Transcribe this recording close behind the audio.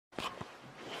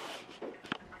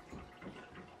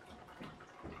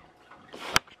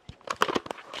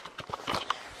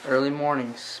Early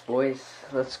mornings, boys.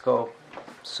 Let's go.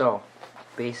 So,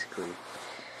 basically,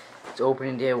 it's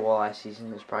opening day of walleye season.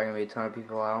 There's probably going to be a ton of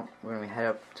people out. We're going to head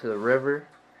up to the river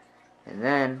and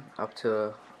then up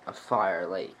to a fire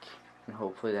lake. And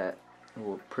hopefully that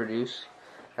will produce.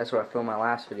 That's where I filmed my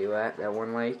last video at, that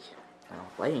one lake. Oh,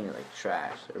 lighting is like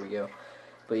trash. There we go.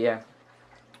 But yeah,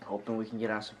 hoping we can get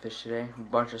on some fish today. A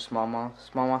bunch of smallmouth.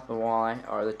 Smallmouth and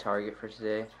walleye are the target for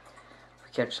today.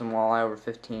 Catch some walleye over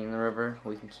 15 in the river,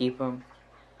 we can keep them,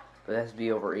 but it has to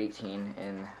be over 18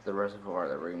 in the reservoir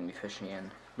that we're going to be fishing in.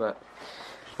 But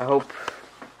I hope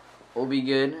we'll be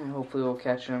good, and hopefully we'll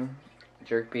catch them.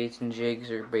 Jerk baits and jigs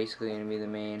are basically going to be the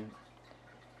main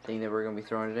thing that we're going to be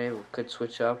throwing today. We could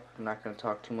switch up. I'm not going to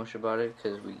talk too much about it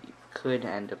because we could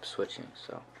end up switching.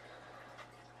 So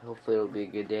hopefully it'll be a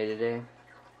good day today.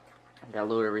 I gotta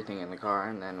load everything in the car,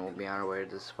 and then we'll be on our way to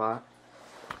the spot.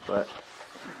 But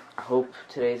I hope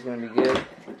today's gonna be good.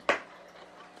 I'm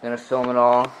gonna film it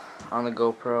all on the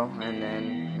GoPro and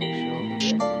then make sure it'll be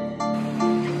good.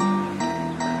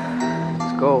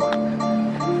 Let's go.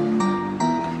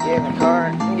 Get in the car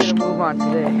and get a move on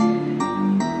today.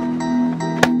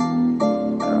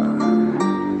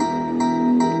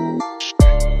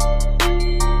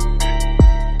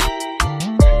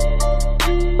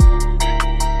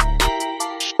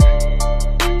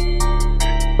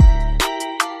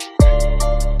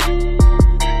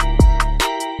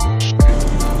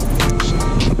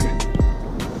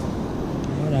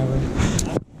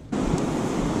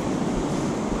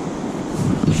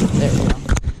 There we go.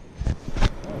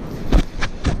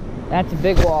 That's a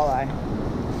big walleye.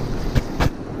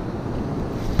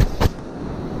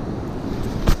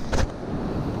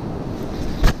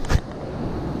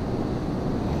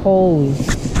 Holy.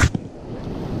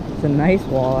 It's a nice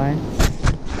walleye.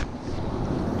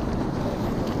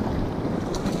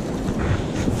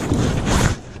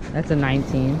 That's a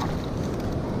 19.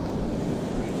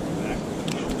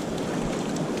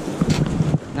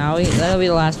 Now that'll be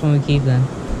the last one we keep then.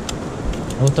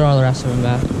 We'll throw all the rest of them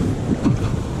back.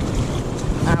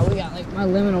 We got like my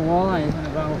limit of walleyes in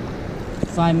about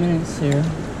 5 minutes here.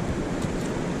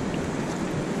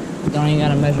 Don't even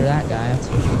gotta measure that guy, that's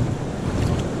for sure.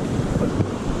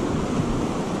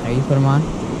 There, you put him on?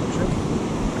 Sure.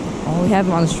 Oh, we have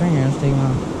him on the stringer. Let's take him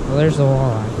out. Well, there's the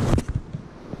walleye.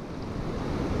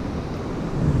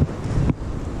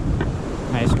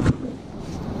 Nice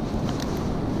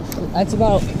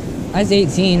one. That's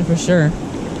 18 for sure.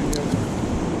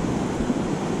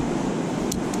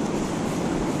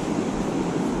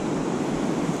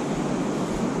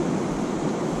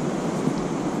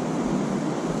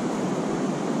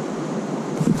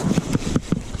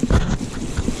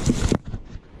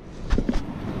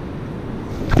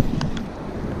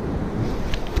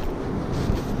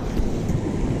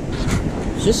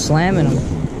 Just slamming them.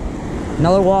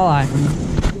 Another walleye.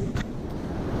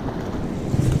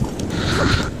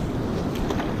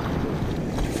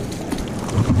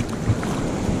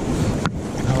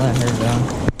 I'll let her go.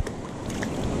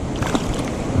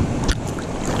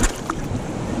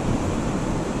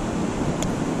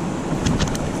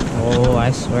 Oh,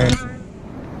 I swear.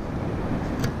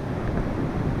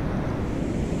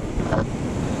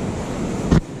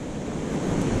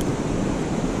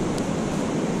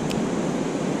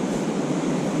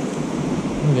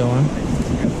 Going.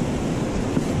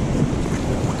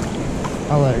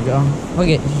 I'll let her go.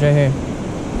 Okay, she's right here.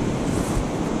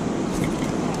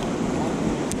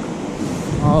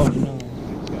 Oh no.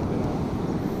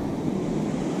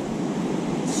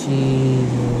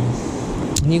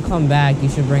 Jesus. When you come back, you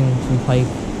should bring some pike,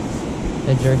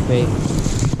 the jerk bait.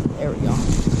 There we go.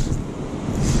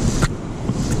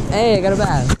 Hey, I got a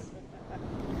bass.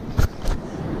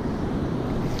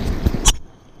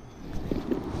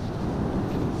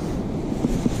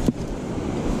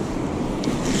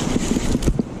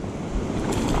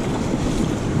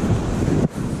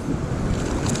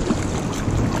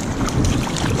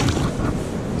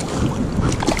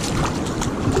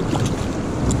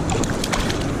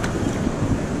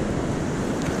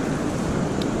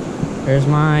 There's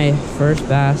my first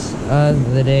bass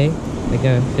of the day, like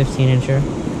a 15-incher.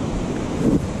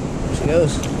 There she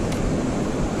goes.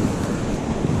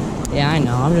 Yeah, I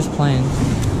know, I'm just playing.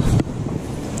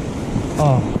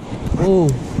 Oh, ooh,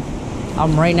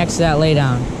 I'm right next to that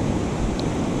laydown.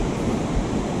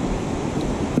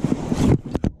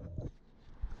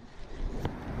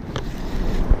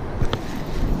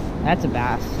 That's a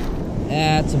bass.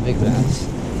 That's a big bass.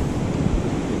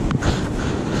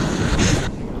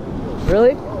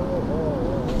 Really?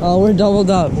 Oh, we're doubled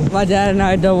up. My dad and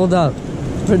I doubled up.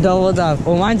 We're doubled up.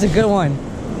 Oh, mine's a good one.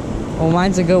 Oh,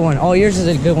 mine's a good one. Oh, yours is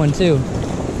a good one too.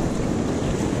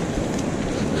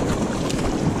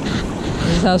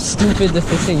 is how stupid the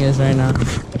fishing is right now.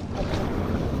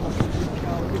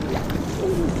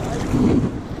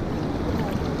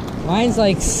 Mine's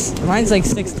like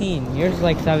 16. Yours is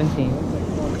like 17.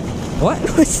 What?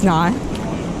 No, it's not.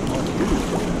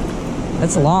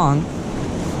 That's long.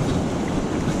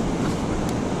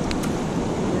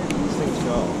 These things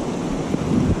go.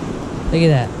 Look at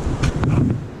that.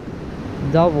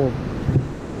 Doubled.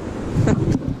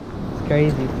 It's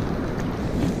crazy.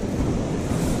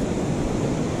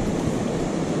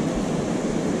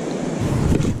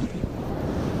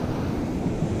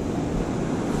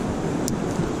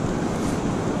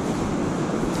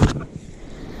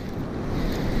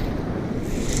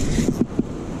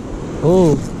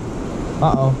 Ooh.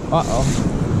 Uh-oh. Uh-oh.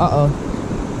 Uh-oh.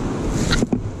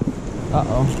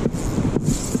 Uh-oh.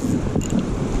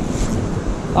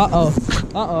 Uh-oh.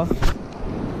 Uh-oh.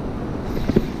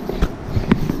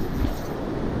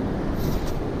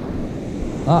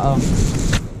 Uh-oh.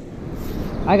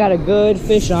 I got a good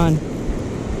fish on.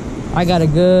 I got a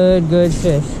good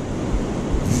fish.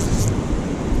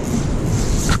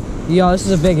 Yo, this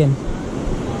is a big one.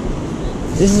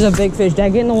 This is a big fish.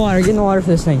 Dad, get in the water. Get in the water for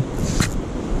this thing.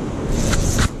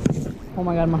 Oh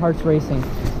my god, my heart's racing.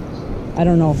 I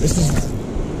don't know if this is...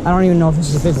 I don't even know if this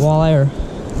is a big walleye or...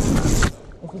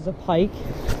 if it's a pike.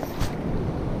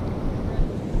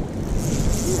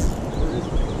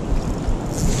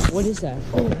 What is that?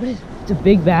 Oh, what is... It's a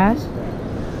big bass?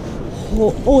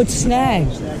 Oh, it's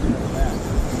snagged.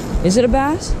 Is it a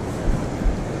bass?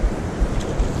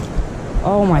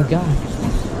 Oh my god.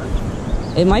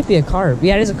 It might be a carp.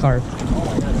 Yeah, it is a carp.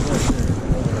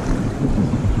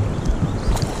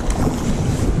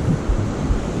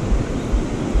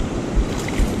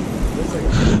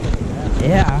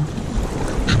 Yeah.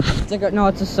 It's like a, no,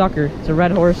 it's a sucker. It's a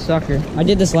red horse sucker. I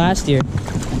did this last year.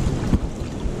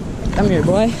 Come here,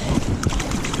 boy.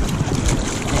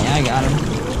 Yeah, I got him.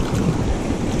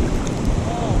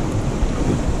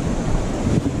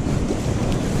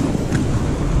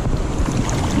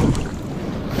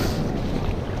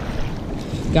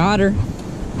 Got her.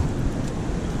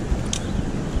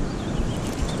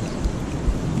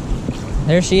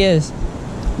 There she is.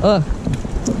 Ugh.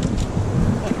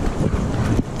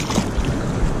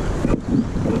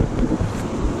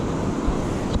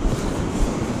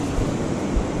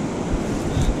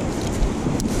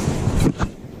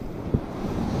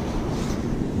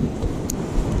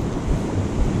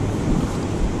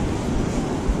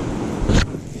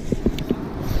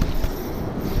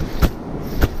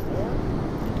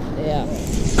 Yeah.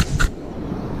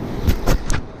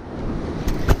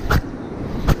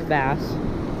 Bass.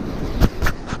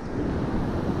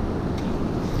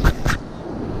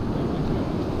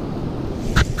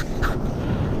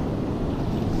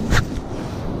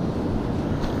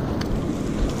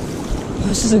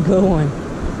 This is a good one.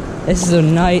 This is a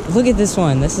nice. Look at this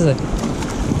one. This is a.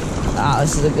 Ah,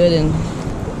 this is a good one.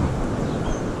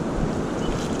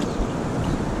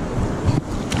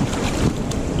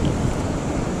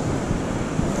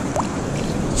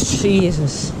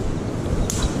 Jesus.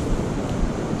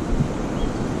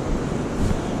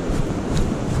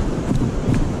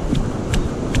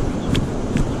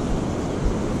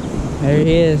 There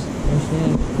he is. There she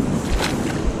is.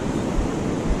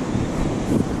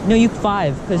 No, you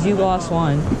 5, because you lost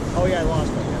one. Oh yeah, I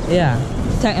lost one. Yeah.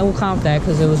 And we'll count that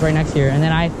because it was right next here. And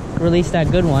then I released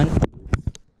that good one.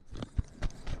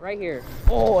 Right here.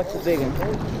 Oh, it's a big one.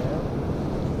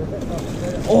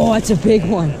 Oh, that's a big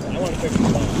one.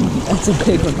 That's a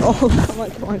big one. Oh,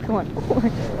 come on.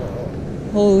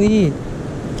 Holy.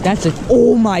 That's a...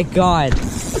 Oh my god.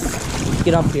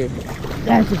 Get up here.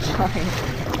 That's a giant.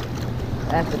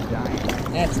 That's a giant.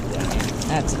 That's a giant.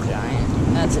 That's a giant.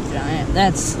 That's a giant.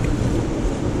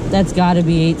 That's gotta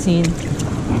be 18.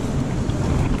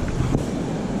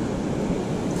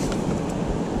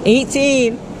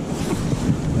 18.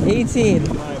 18.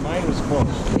 Mine was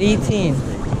close. 18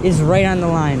 is right on the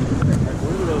line.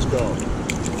 Where do those go?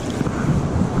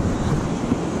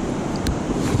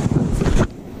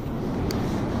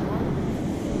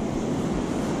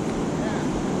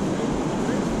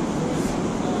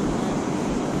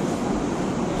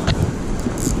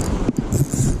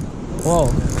 Whoa.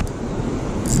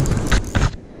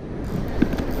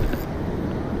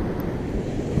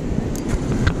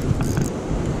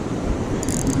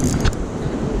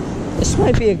 This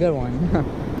might be a good one.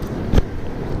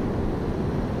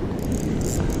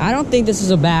 I don't think this is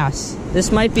a bass.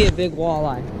 This might be a big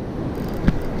walleye.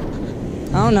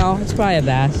 I don't know. It's probably a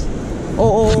bass.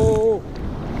 Oh.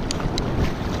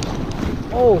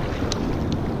 Oh.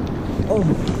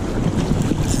 Oh.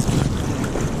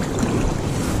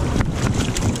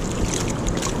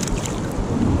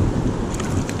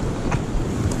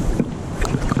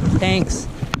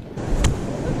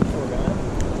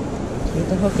 Get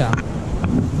the hook out.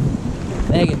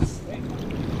 Vegas.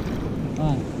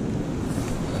 Oh.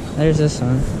 There's this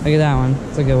one. Look at that one.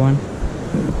 It's a good one.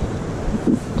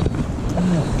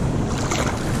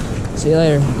 See you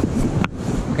later.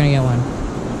 We're gonna get one.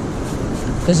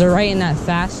 Because they're right in that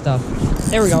fast stuff.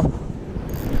 There we go.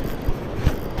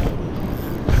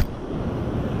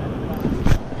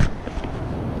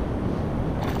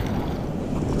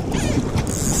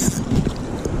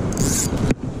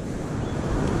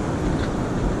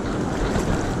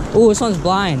 Ooh, this one's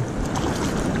blind.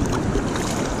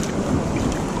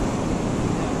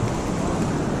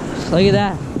 Look at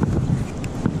that.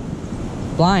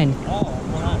 Blind. Oh,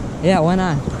 why not? Yeah, why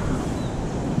not?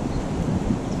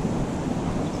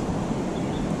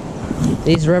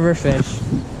 These river fish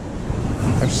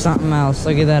are something else.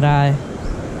 Look at that eye.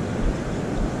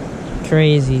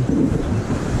 Crazy.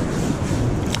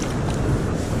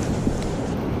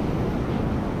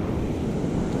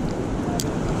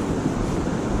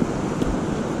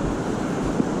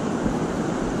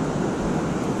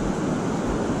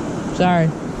 Sorry.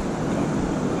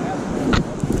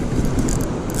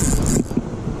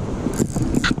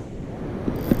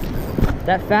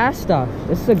 That fast stuff.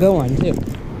 This is a good one too.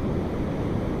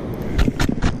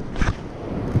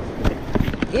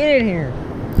 Get in here.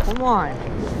 Come on.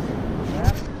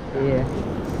 Yeah.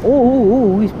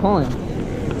 Oh, he's pulling.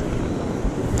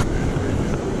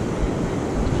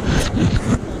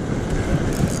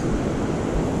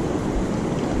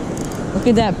 Look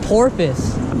at that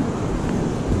porpoise.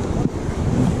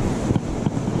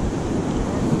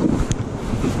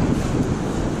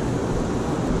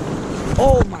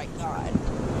 Oh my God.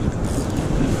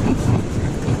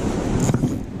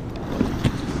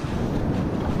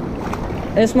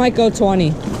 This might go 20.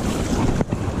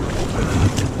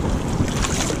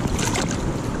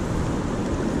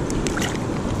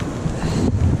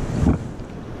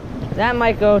 That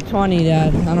might go 20,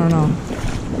 Dad. I don't know.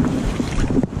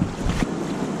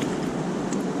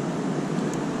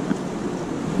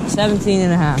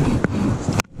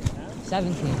 $17.5.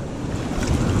 17.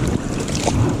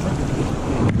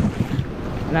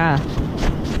 Nah.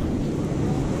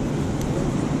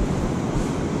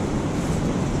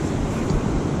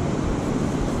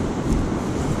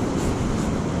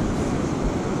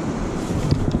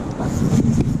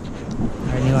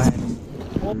 I knew I had.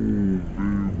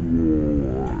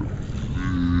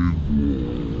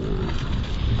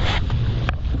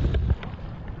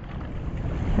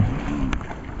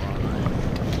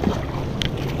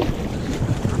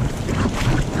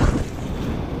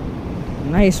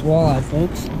 Nice walleye,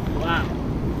 folks. Wow.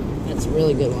 That's a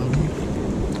really good one.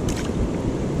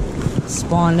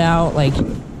 Spawned out like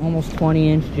almost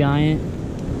 20-inch giant.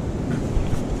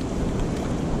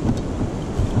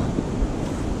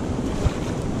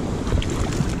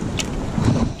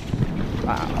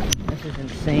 Wow, this is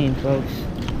insane, folks.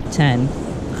 10.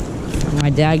 When my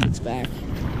dad gets back.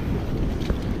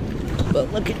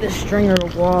 But look at this stringer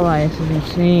of walleye. This is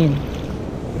insane.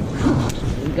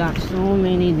 We got so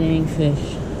many dang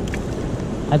fish.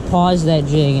 I paused that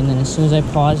jig, and then as soon as I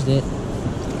paused it,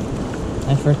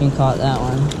 I freaking caught that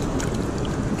one.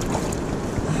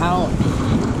 How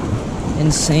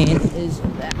insane is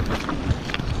that?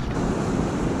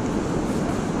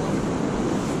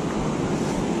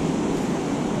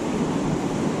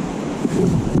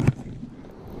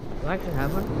 Do I actually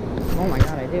have one? Oh my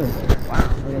God, I do.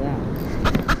 Wow, look at that.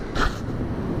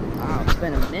 Wow, it's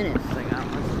been a minute since I got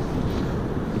one.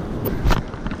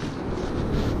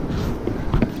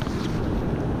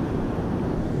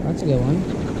 That's a good one.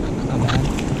 Not bad.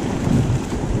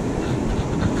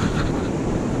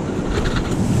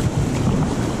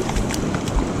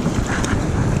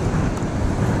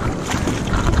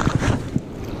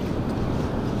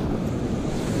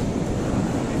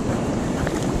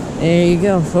 There you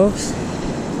go, folks.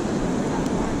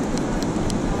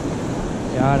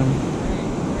 Got him.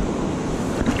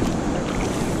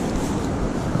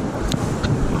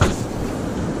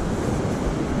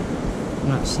 I'm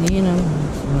not seeing him.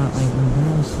 I'm not like I'm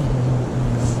gonna see him.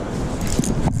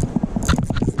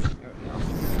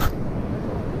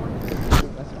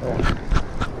 Let's go.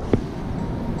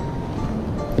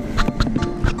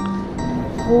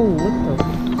 Oh, what the?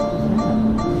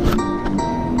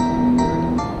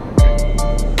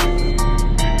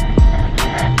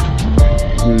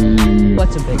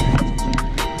 What's a big one?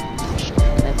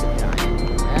 That's a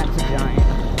giant. That's a giant.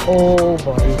 Oh,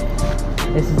 buddy.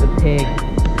 This is a pig.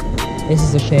 This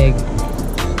is a pig.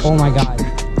 Oh my God.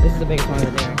 This is the biggest one of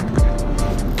the day.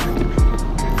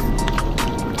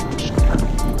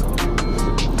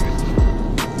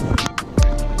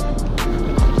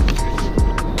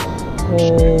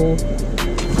 Oh.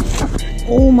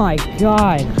 Oh my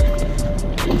god.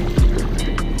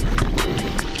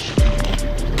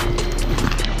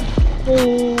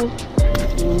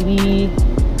 Holy.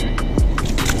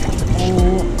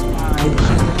 Oh my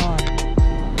god.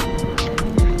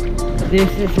 This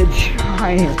is a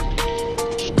giant.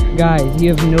 Guys, you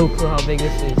have no clue how big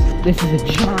this is. This is a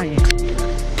giant.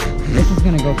 This is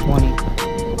gonna go 20.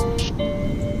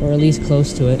 Or at least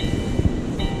close to it.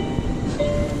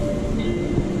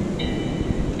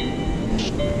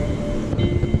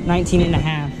 $19 and a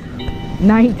half.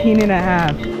 19 and a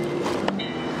half.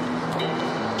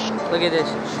 Look at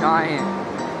this giant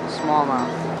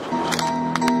smallmouth.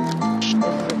 This is a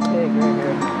pig right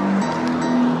here.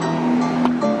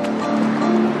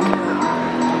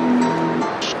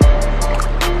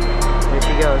 There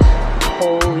she goes.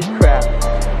 Holy crap.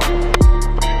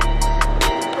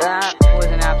 That was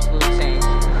an absolute saint.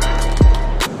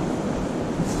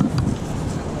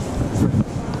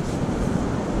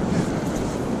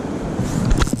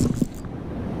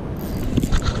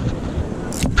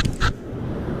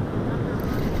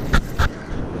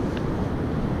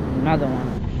 Another one.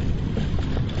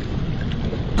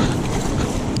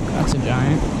 That's a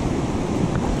giant.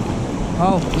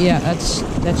 Oh, yeah, that's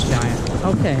giant.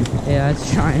 Okay, yeah,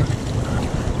 that's giant.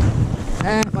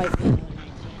 That might be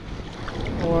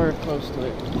or close to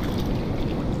it.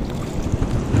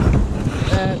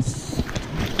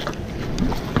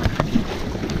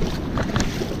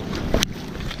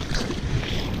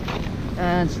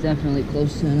 That's definitely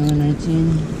close to another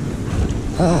 19.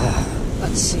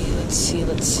 Let's see.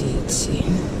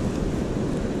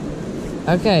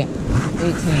 Okay, 18.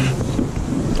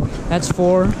 That's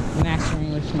 4 Master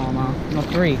English smallmouth. No,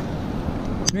 3.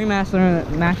 3 Master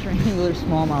English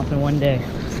smallmouth in one day.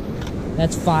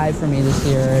 That's 5 for me this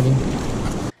year already.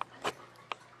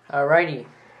 Alrighty,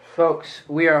 folks,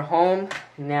 we are home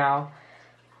now,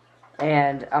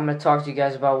 and I'm going to talk to you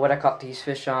guys about what I caught these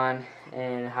fish on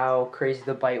and how crazy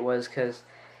the bite was, because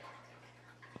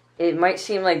it might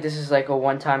seem like this is like a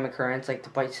one-time occurrence, like the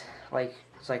bite's like,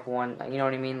 it's like one, you know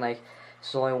what I mean, like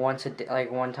it's only once a day,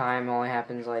 like one time, it only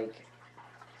happens like,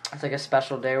 it's like a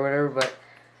special day or whatever, but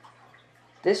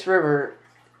this river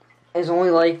is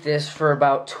only like this for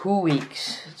about 2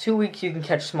 weeks. 2 weeks you can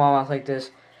catch smallmouth like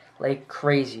this, like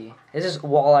crazy. This is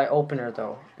walleye opener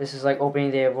though. This is like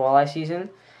opening day of walleye season,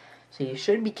 so you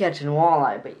should be catching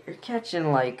walleye, but you're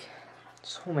catching like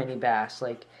so many bass.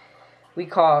 Like, we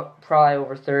caught probably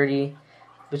over 30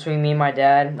 between me and my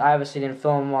dad. I obviously didn't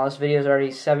film them while this video is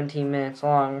already 17 minutes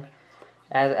long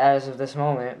as of this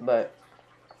moment, but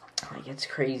like, it's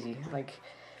crazy. Like,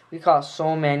 we caught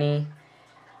so many,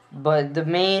 but the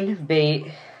main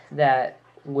bait that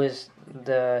was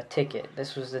the ticket.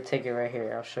 This was the ticket right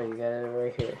here. I'll show you guys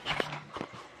right here.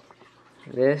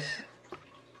 This.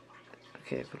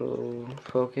 Okay, put a little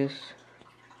focus.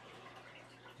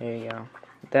 There you go.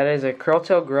 That is a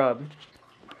curl-tail grub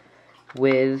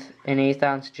with an 1/8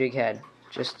 ounce jig head.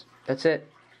 Just, that's it.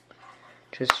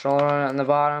 Just throw it on the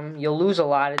bottom. You'll lose a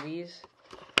lot of these.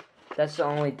 That's the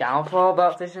only downfall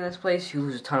about fishing this place. You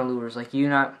lose a ton of lures. Like,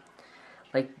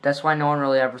 that's why no one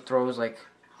really ever throws, like,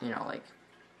 you know, like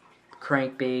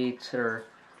crankbaits or,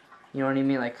 you know what I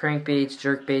mean? Like crankbaits,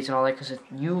 jerkbaits, and all that, because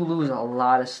you lose a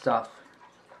lot of stuff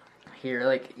here.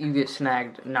 Like, you get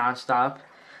snagged nonstop.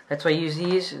 That's why I use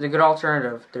these. They're a good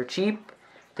alternative. They're cheap.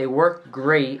 They work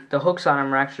great. The hooks on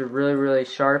them are actually really, really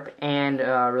sharp and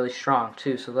really strong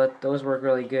too. So those work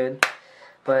really good.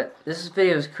 But this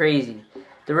video is crazy.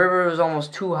 The river was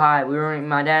almost too high.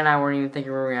 My dad and I weren't even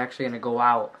thinking we were actually gonna go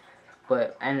out. But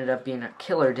it ended up being a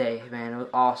killer day, man. It was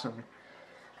awesome.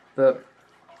 But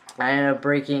I ended up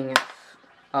breaking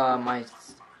my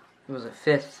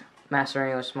 5th Master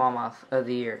English smallmouth of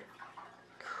the year.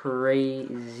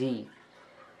 Crazy.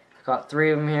 I caught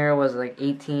 3 of them here. It was like 2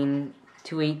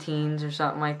 18s or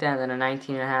something like that, and then a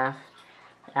 19 and a half.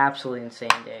 Absolutely insane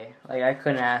day. Like, I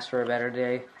couldn't ask for a better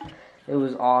day. It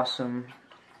was awesome.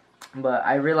 But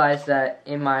I realized that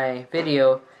in my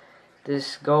video,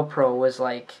 this GoPro was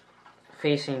like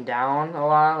facing down a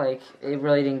lot. Like, it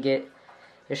really didn't get,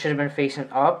 it should have been facing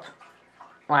up.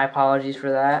 My apologies for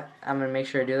that. I'm going to make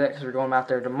sure I do that because we're going out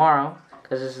there tomorrow,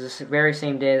 because this is the very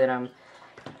same day that I'm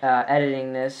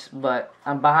editing this. But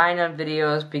I'm behind on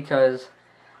videos because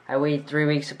I waited 3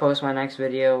 weeks to post my next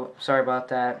video. Sorry about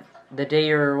that. The day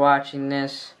you're watching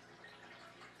this,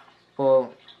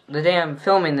 well, the day I'm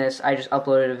filming this, I just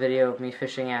uploaded a video of me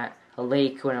fishing at a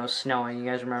lake when it was snowing. You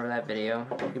guys remember that video.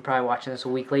 You're probably watching this a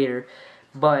week later.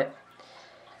 But,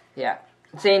 yeah.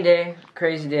 Same day.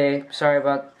 Crazy day. Sorry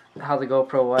about how the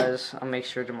GoPro was. I'll make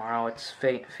sure tomorrow it's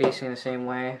facing the same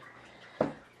way.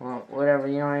 Well, whatever,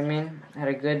 you know what I mean? Had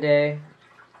a good day.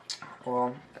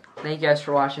 Well, thank you guys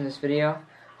for watching this video.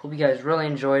 Hope you guys really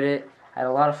enjoyed it. I had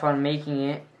a lot of fun making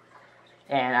it.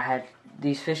 And I had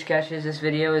these fish catches. This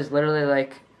video is literally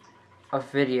like a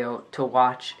video to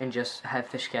watch and just have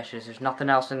fish catches. There's nothing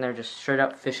else in there, just straight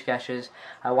up fish catches.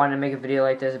 I wanted to make a video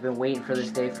like this. I've been waiting for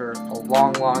this day for a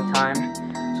long, long time.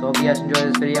 So I hope you guys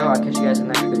enjoyed this video. I'll catch you guys in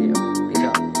the next video.